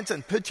plants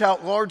and puts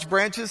out large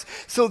branches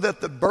so that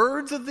the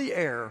birds of the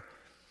air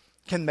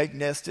can make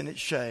nest in its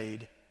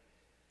shade.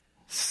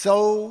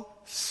 So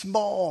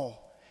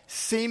small,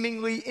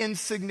 seemingly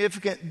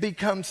insignificant,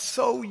 becomes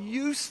so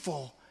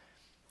useful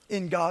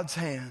in God's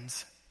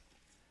hands.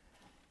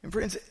 And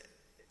friends,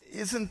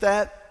 isn't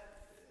that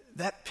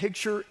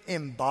picture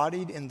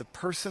embodied in the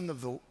person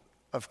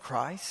of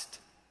Christ?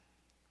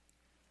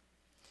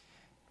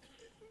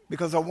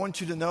 Because I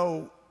want you to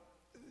know,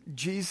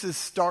 Jesus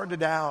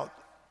started out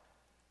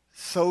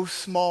so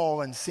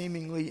small and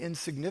seemingly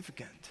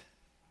insignificant.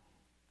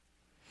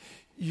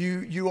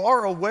 You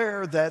are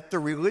aware that the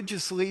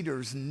religious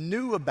leaders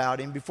knew about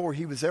Him before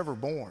He was ever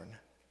born.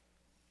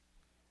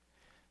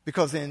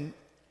 Because in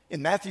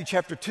Matthew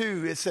chapter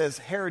 2, it says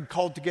Herod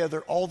called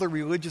together all the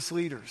religious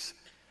leaders,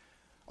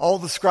 all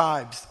the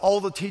scribes,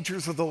 all the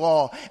teachers of the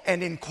law,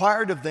 and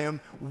inquired of them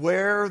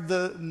where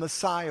the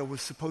Messiah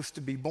was supposed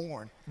to be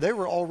born. They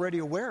were already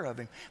aware of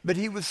Him, but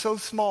He was so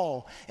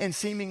small and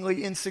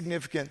seemingly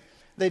insignificant,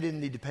 they didn't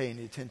need to pay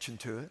any attention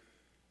to it.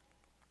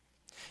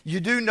 You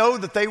do know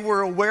that they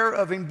were aware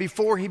of Him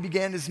before He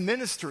began His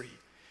ministry.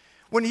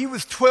 When He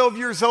was 12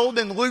 years old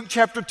in Luke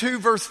chapter 2,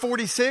 verse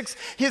 46,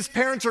 His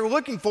parents are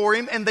looking for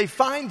Him and they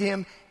find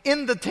Him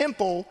in the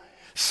temple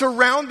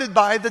surrounded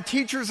by the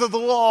teachers of the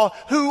law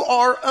who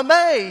are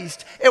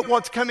amazed at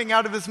what's coming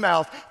out of his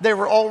mouth. They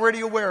were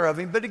already aware of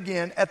him, but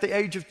again, at the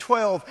age of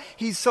 12,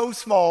 he's so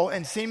small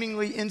and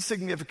seemingly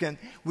insignificant,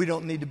 we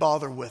don't need to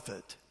bother with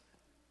it.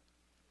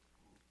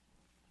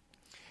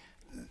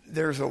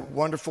 There's a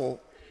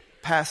wonderful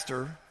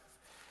pastor,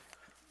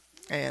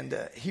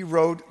 and he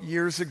wrote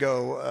years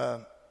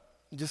ago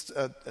just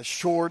a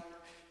short,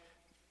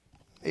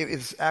 it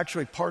was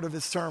actually part of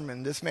his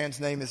sermon. This man's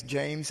name is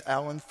James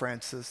Allen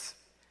Francis,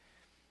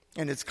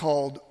 and it's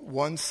called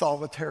One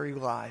Solitary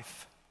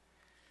Life.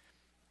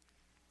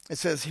 It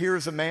says, here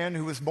is a man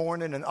who was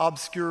born in an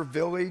obscure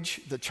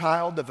village, the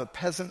child of a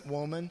peasant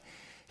woman.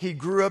 He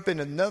grew up in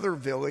another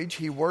village.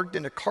 He worked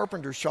in a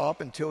carpenter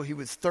shop until he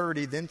was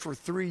 30. Then for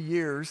 3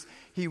 years,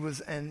 he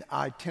was an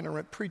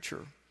itinerant preacher.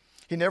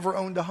 He never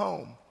owned a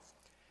home,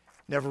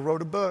 never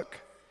wrote a book.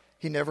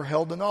 He never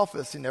held an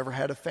office. He never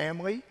had a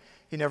family.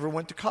 He never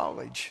went to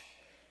college.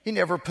 He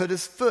never put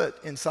his foot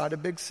inside a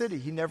big city.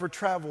 He never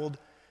traveled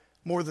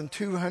more than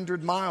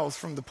 200 miles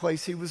from the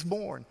place he was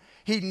born.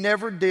 He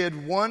never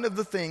did one of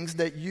the things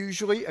that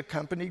usually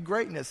accompany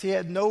greatness. He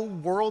had no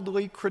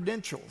worldly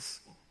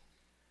credentials.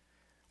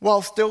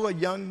 While still a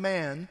young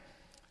man,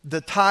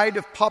 the tide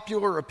of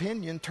popular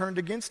opinion turned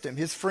against him.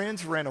 His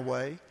friends ran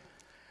away.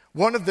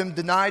 One of them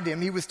denied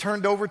him. He was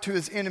turned over to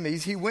his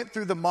enemies. He went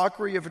through the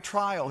mockery of a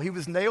trial. He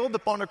was nailed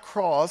upon a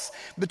cross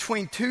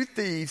between two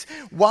thieves.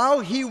 While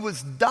he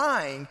was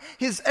dying,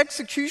 his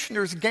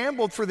executioners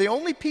gambled for the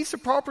only piece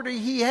of property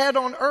he had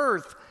on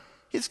earth,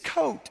 his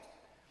coat.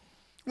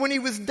 When he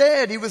was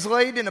dead, he was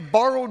laid in a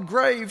borrowed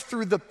grave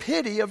through the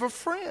pity of a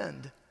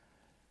friend.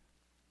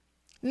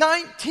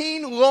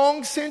 19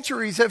 long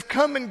centuries have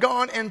come and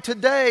gone, and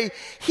today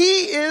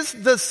he is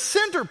the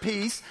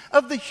centerpiece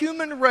of the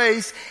human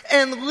race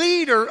and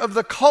leader of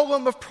the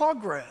column of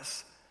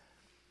progress.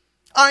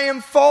 I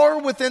am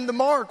far within the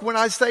mark when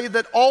I say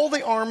that all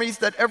the armies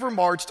that ever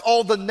marched,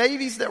 all the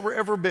navies that were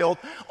ever built,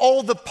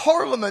 all the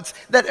parliaments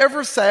that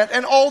ever sat,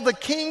 and all the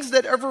kings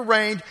that ever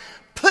reigned,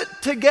 put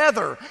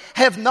together,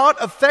 have not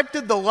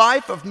affected the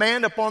life of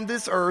man upon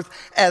this earth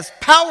as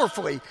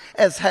powerfully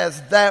as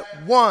has that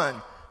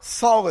one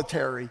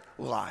solitary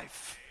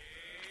life.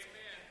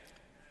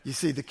 You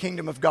see, the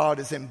kingdom of God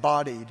is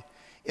embodied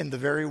in the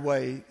very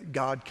way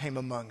God came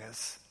among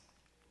us.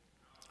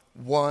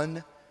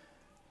 One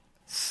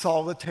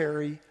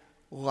solitary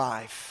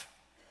life.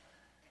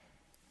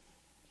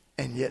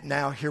 And yet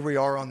now here we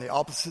are on the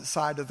opposite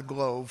side of the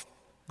globe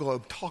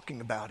talking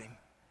about him,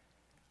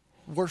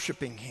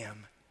 worshiping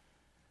him,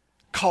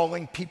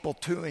 calling people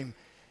to him,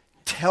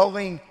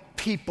 telling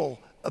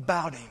people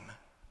about him.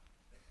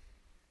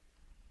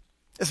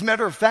 As a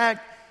matter of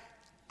fact,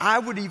 I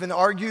would even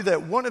argue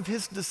that one of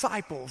his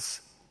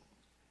disciples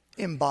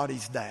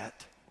embodies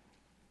that.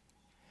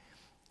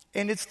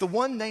 And it's the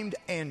one named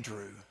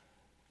Andrew.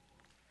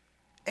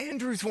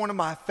 Andrew's one of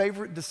my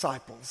favorite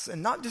disciples.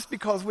 And not just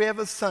because we have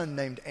a son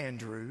named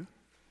Andrew,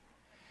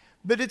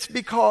 but it's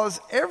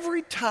because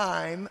every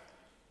time,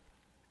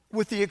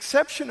 with the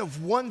exception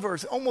of one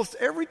verse, almost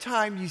every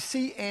time you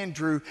see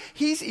Andrew,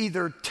 he's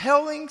either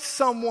telling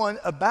someone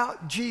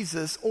about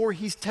Jesus or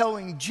he's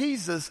telling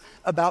Jesus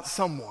about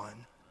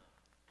someone.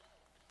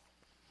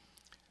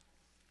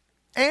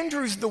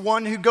 Andrew's the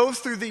one who goes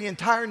through the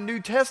entire New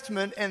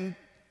Testament and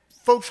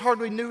folks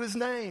hardly knew his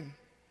name.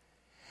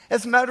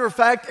 As a matter of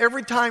fact,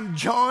 every time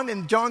John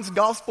in John's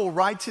gospel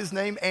writes his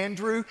name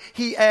Andrew,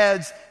 he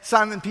adds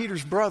Simon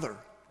Peter's brother.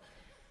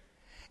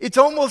 It's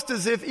almost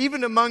as if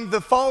even among the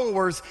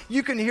followers,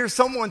 you can hear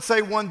someone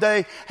say one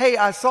day, hey,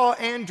 I saw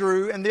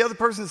Andrew, and the other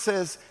person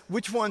says,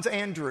 which one's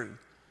Andrew?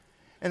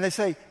 And they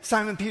say,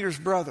 Simon Peter's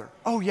brother.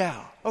 Oh,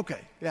 yeah, okay,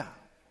 yeah.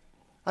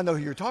 I know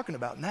who you're talking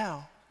about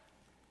now.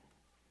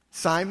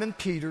 Simon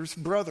Peter's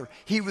brother.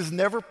 He was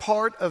never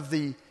part of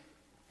the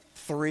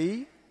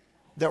three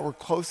that were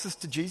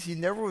closest to Jesus. He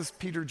never was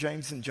Peter,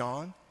 James, and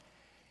John.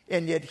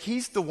 And yet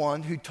he's the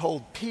one who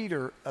told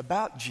Peter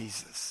about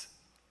Jesus.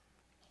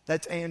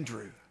 That's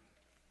Andrew.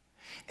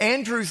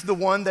 Andrew's the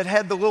one that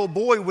had the little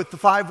boy with the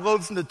 5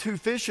 loaves and the 2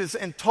 fishes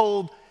and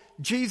told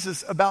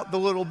Jesus about the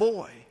little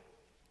boy.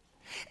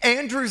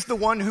 Andrew's the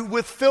one who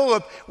with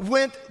Philip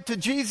went to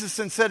Jesus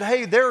and said,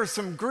 hey, there are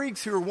some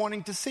Greeks who are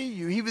wanting to see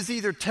you. He was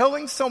either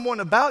telling someone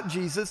about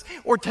Jesus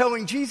or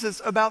telling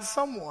Jesus about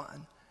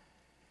someone.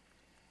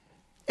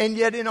 And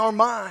yet in our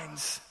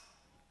minds,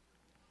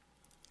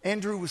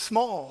 Andrew was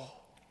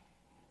small,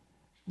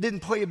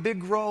 didn't play a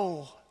big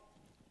role.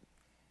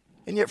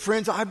 And yet,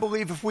 friends, I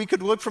believe if we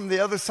could look from the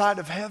other side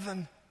of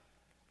heaven,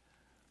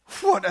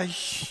 what a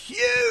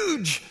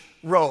huge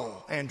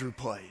role Andrew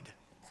played.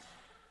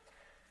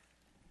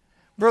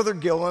 Brother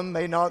Gillum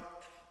may not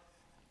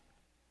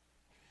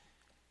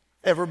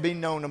ever be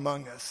known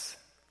among us.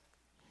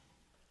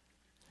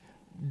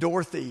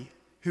 Dorothy,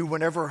 who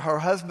whenever her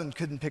husband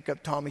couldn't pick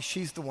up Tommy,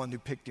 she's the one who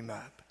picked him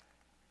up.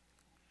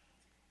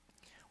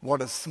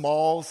 What a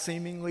small,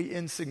 seemingly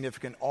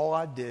insignificant, all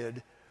I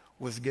did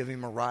was give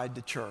him a ride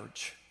to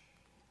church.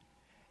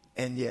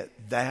 And yet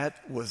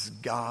that was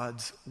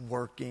God's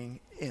working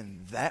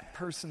in that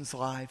person's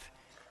life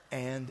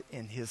and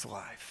in his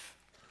life.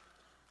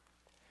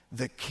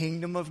 The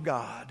kingdom of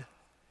God,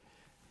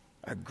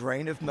 a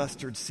grain of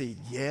mustard seed,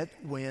 yet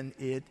when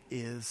it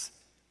is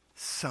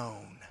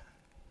sown.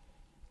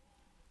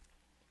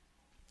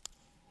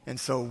 And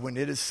so when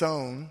it is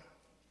sown,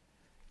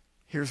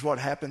 here's what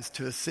happens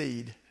to a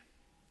seed.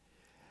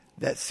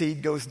 That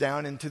seed goes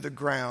down into the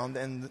ground,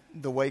 and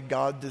the way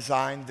God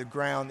designed the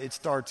ground, it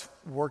starts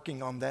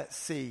working on that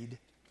seed.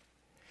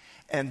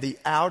 And the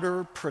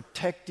outer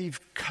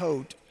protective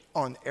coat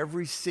on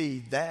every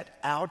seed, that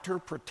outer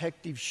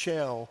protective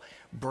shell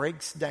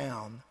breaks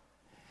down,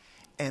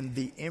 and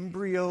the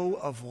embryo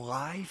of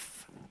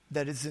life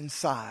that is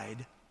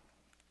inside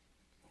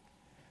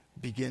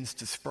begins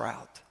to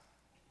sprout.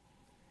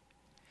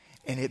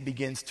 And it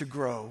begins to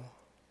grow.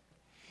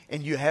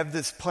 And you have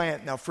this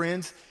plant. Now,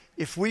 friends,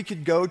 if we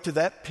could go to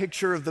that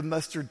picture of the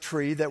mustard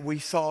tree that we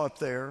saw up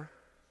there,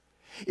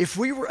 if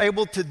we were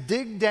able to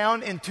dig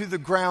down into the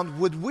ground,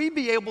 would we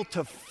be able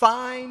to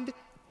find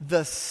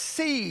the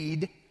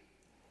seed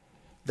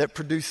that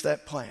produced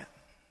that plant?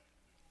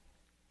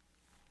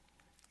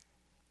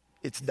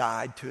 It's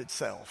died to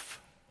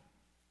itself.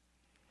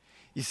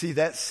 You see,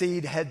 that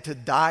seed had to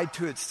die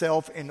to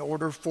itself in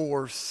order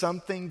for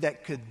something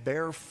that could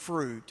bear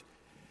fruit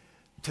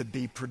to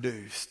be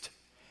produced.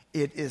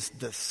 It is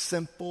the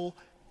simple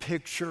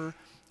picture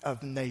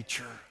of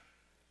nature.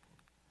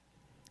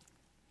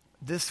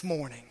 This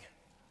morning,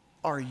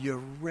 are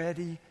you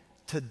ready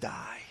to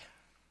die?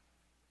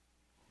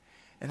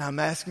 And I'm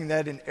asking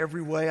that in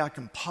every way I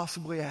can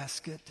possibly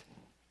ask it.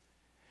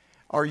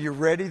 Are you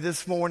ready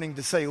this morning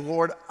to say,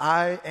 Lord,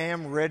 I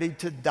am ready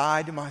to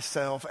die to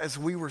myself? As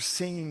we were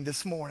singing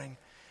this morning,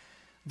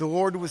 the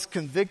Lord was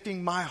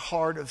convicting my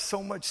heart of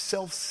so much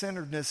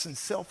self-centeredness and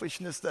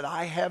selfishness that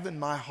I have in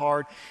my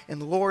heart.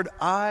 And Lord,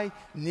 I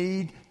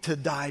need to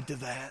die to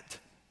that.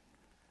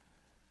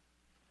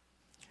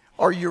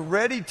 Are you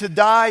ready to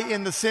die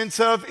in the sense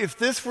of, if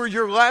this were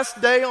your last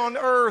day on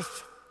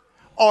earth,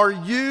 are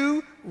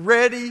you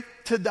ready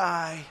to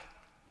die?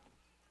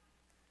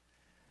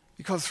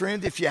 Because,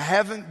 friend, if you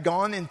haven't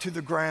gone into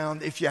the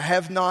ground, if you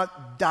have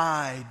not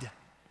died,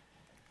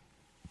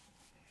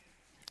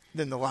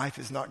 then the life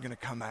is not going to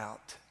come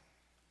out.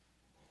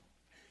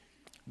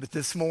 But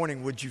this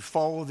morning, would you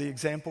follow the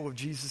example of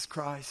Jesus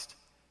Christ?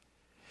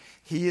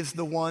 He is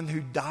the one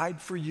who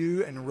died for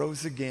you and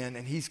rose again,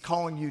 and he's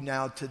calling you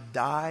now to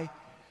die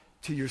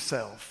to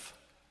yourself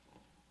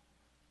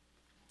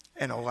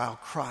and allow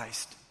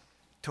Christ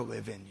to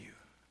live in you.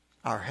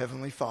 Our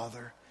Heavenly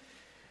Father,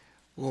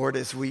 Lord,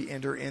 as we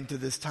enter into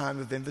this time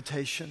of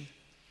invitation,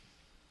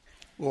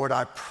 Lord,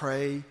 I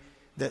pray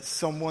that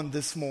someone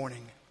this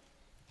morning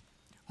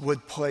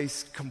would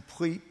place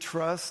complete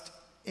trust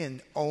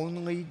in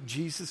only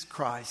Jesus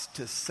Christ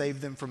to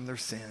save them from their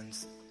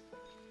sins.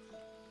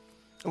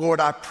 Lord,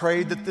 I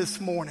pray that this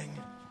morning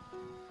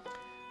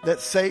that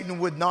Satan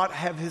would not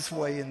have his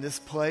way in this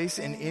place,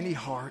 in any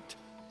heart.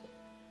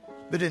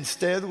 But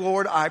instead,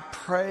 Lord, I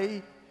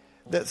pray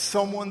that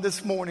someone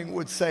this morning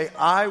would say,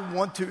 I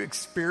want to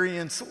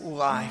experience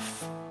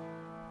life.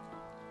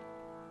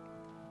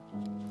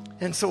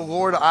 And so,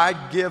 Lord, I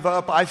give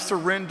up. I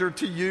surrender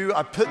to you.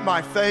 I put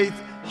my faith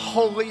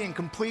wholly and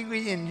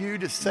completely in you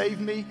to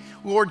save me.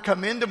 Lord,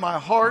 come into my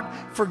heart.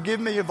 Forgive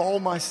me of all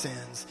my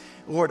sins.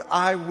 Lord,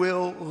 I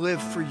will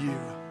live for you.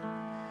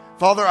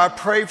 Father, I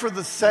pray for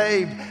the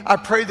saved. I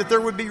pray that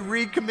there would be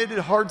recommitted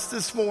hearts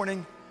this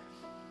morning.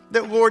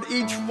 That, Lord,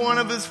 each one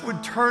of us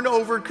would turn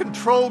over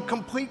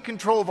complete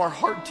control of our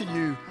heart to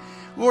you.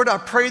 Lord, I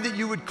pray that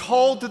you would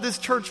call to this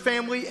church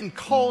family and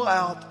call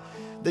out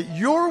that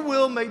your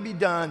will may be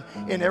done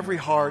in every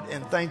heart.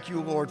 And thank you,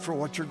 Lord, for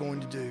what you're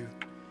going to do.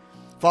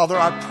 Father,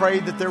 I pray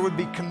that there would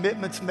be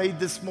commitments made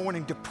this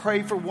morning to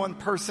pray for one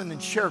person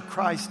and share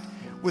Christ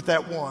with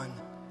that one.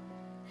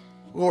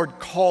 Lord,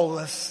 call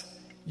us.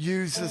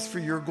 Use us for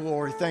your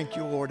glory. Thank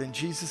you, Lord. In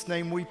Jesus'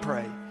 name we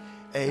pray.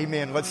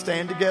 Amen. Let's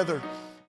stand together.